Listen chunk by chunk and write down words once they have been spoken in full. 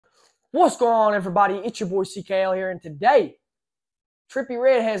What's going on, everybody? It's your boy CKL here, and today, Trippie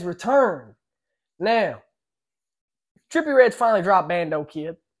Redd has returned. Now, Trippie Redd's finally dropped Bando,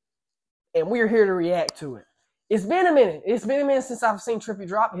 kid, and we're here to react to it. It's been a minute. It's been a minute since I've seen Trippie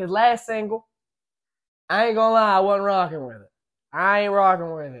drop his last single. I ain't gonna lie, I wasn't rocking with it. I ain't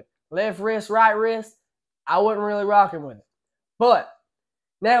rocking with it. Left wrist, right wrist, I wasn't really rocking with it. But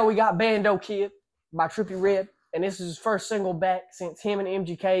now we got Bando, kid, by Trippie Redd. And this is his first single back since him and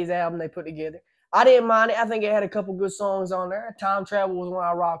MGK's album they put together. I didn't mind it. I think it had a couple good songs on there. Time Travel was one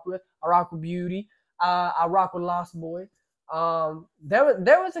I rocked with. I rock with Beauty. I rock with Lost Boy. There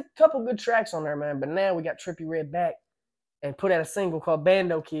was a couple good tracks on there, man. But now we got Trippie Redd back and put out a single called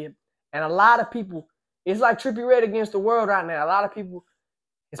Bando, kid. And a lot of people, it's like Trippie Redd against the world right now. A lot of people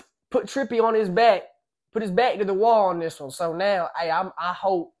has put Trippie on his back, put his back to the wall on this one. So now, hey, I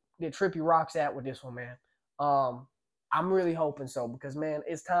hope that Trippie rocks out with this one, man. I'm really hoping so because, man,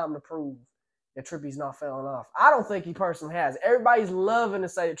 it's time to prove that Trippie's not falling off. I don't think he personally has. Everybody's loving to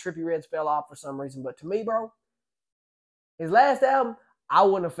say that Trippie Redd's fell off for some reason, but to me, bro, his last album, I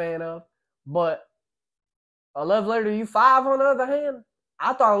wasn't a fan of, but A Love Letter to You 5, on the other hand,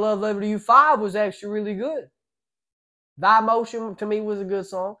 I thought A Love Letter to You 5 was actually really good. Thy Motion, to me, was a good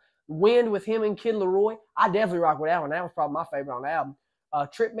song. Wind with him and Kid Laroi, I definitely rock with that one. That was probably my favorite on the album.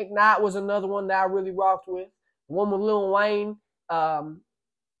 Trip McKnight was another one that I really rocked with. The one with Lil Wayne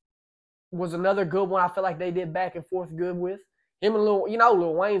was another good one. I feel like they did back and forth good with. Him and Lil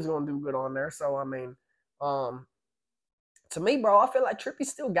Wayne's going to do good on there. So, I mean, to me, bro, I feel like Trippie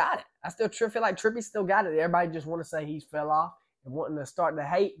still got it. I still feel like Trippie still got it. Everybody just want to say he's fell off and wanting to start to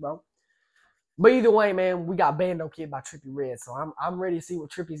hate, bro. But either way, man, we got Bando, kid, by Trippie Redd. So I'm ready to see what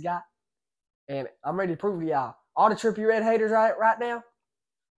Trippie's got. And I'm ready to prove to y'all. All the Trippie Redd haters right now,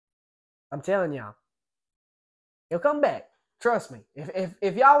 I'm telling y'all, he'll come back. Trust me.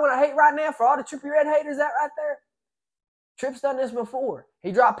 If y'all want to hate right now for all the Trippie Redd haters out right there, Tripp's done this before.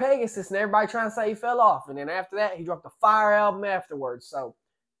 He dropped Pegasus and everybody trying to say he fell off. And then after that, he dropped the Fire album afterwards. So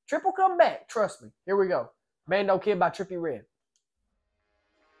Tripp will come back. Trust me. Here we go. Bando, kid, by Trippie Redd.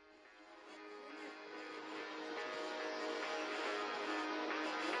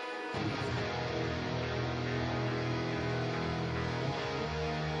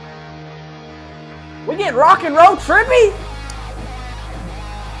 We get rock and roll Trippie?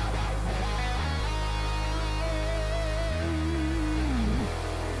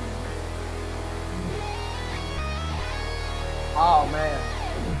 Oh, man.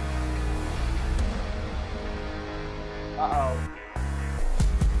 Uh-oh.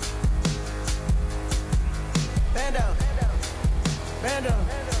 Bando,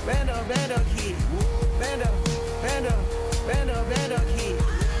 kid. Bando, kid.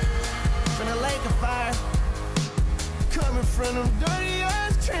 From the lake of fire, coming from them dirty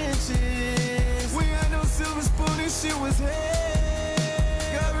ass trenches. We had no silver spoon, this shit was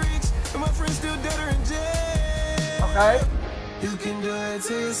hell. Got rich, and my friends still dead or in jail. Okay. You can do it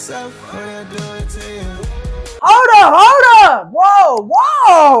to yourself, or I do it to you. Hold up!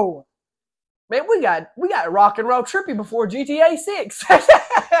 Whoa! Man, we got rock and roll Trippie before GTA 6.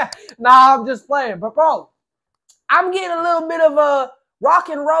 Nah, I'm just playing. But bro, I'm getting a little bit of a rock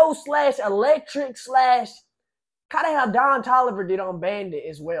and roll / electric / kind of how Don Toliver did on Bandit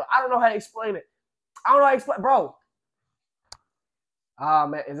as well. I don't know how to explain it. Bro. Ah,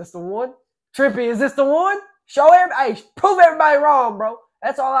 man, is this the one? Trippie, is this the one? Show everybody, hey, prove everybody wrong, bro.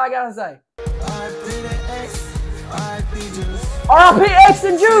 That's all I gotta say. R.I.P. X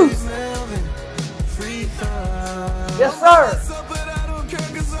and Juice. Yes, sir.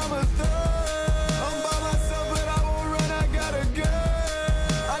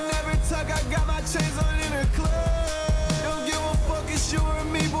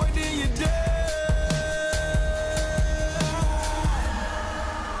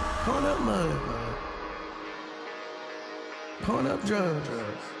 Pouring up drugs.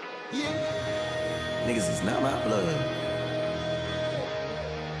 Yeah. Niggas is not my blood.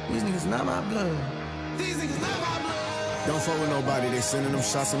 These niggas not my blood. These niggas not my blood. Don't fuck with nobody, they sending them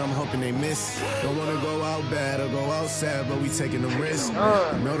shots and I'm hoping they miss. Don't wanna go out bad or go out sad, but we taking the risk.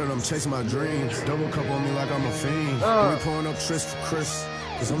 Know that I'm chasing my dreams. Double cup on me like I'm a fiend. We pouring up trysts for Chris,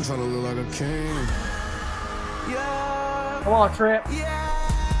 cause I'm trying to look like a king. Yeah. Come on, Tripp. Yeah.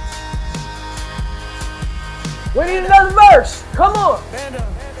 We need another verse. Come on. Bando,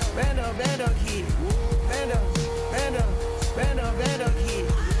 kid. Bando, kid. Bando, kid. Bando, kid.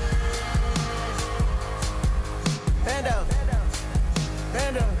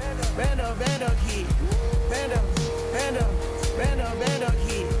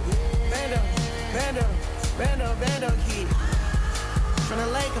 Bando, kid. From the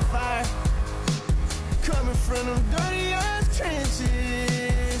lake of a fire. Coming from them dirty ass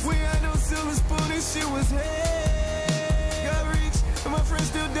trenches. We had no silver spoon, this shit was hell. Got reach, and my friends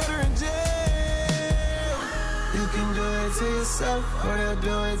still dead or in jail. You can do it to yourself, or they'll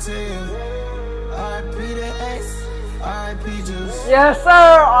do it to you. R.I.P. to X, R.I.P. Juice. Yes, sir.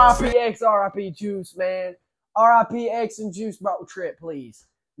 R.I.P. X, R.I.P. Juice, man. R.I.P. X and Juice, bro. Trip, please.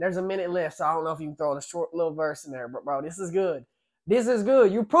 There's a minute left, so I don't know if you can throw a short little verse in there, but bro, this is good. This is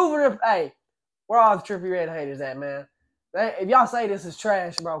good. You proving it. Hey, where all the Trippie Redd haters at, man? If y'all say this is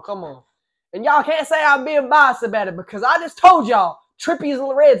trash, bro, come on. And y'all can't say I'm being biased about it because I just told y'all Trippie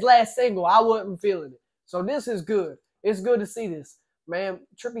Redd's last single, I wasn't feeling it. So this is good. It's good to see this, man.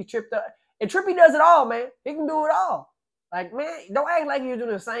 Trippie tripped up. And Trippie does it all, man. He can do it all. Like, man, don't act like you're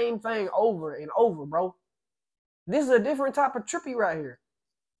doing the same thing over and over, bro. This is a different type of Trippie right here.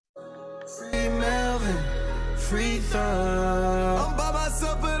 Free Melvin, free thug. I'm by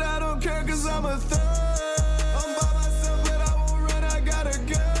myself, but I don't care cause I'm a thug. I'm by myself, but I won't run, I got a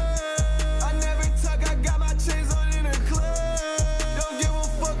gun. I never tuck, I got my chains on in a club. Don't give a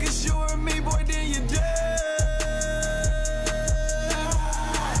fuck, it's you or me, boy, then you dead.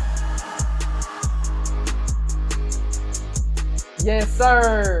 Yes,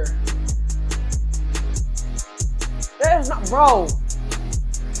 sir. That's not, bro.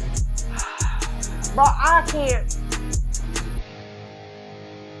 Bro, I can't.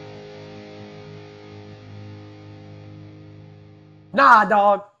 Nah,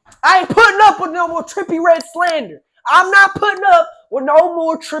 dog. I ain't putting up with no more Trippie Redd slander. I'm not putting up with no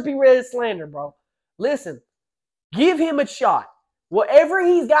more Trippie Redd slander, bro. Listen, give him a shot. Whatever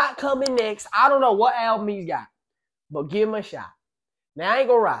he's got coming next, I don't know what album he's got, but give him a shot. Now, I ain't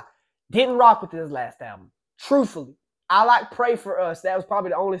gonna lie. Didn't rock with his last album. Truthfully. I like Pray For Us. That was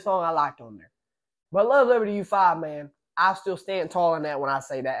probably the only song I liked on there. But Love Liberty U5, man, I still stand tall on that when I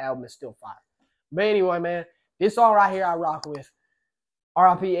say that album is still fire. But anyway, man, this song right here I rock with.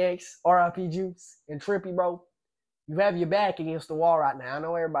 R.I.P. X, R.I.P. Juice, and Trippie, bro. You have your back against the wall right now. I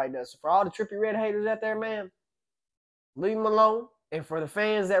know everybody does. So for all the Trippie Redd haters out there, man, leave them alone. And for the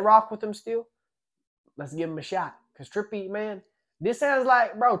fans that rock with him still, let's give him a shot. Because Trippie, man, this sounds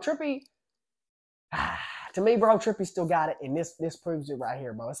like, bro, Trippie, to me, bro, Trippie still got it, and this proves it right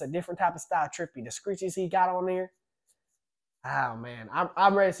here, bro. It's a different type of style, Trippie. The screeches he got on there, oh, man.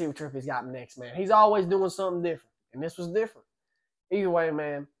 I'm ready to see what Trippie's got next, man. He's always doing something different, and this was different. Either way,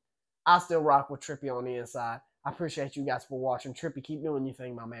 man, I still rock with Trippie on the inside. I appreciate you guys for watching. Trippie, keep doing your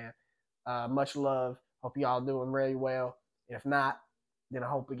thing, my man. Much love. Hope y'all doing really well. If not, then I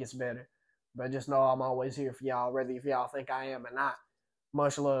hope it gets better. But just know I'm always here for y'all, whether if y'all think I am or not.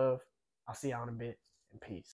 Much love. I'll see y'all in a bit. And peace.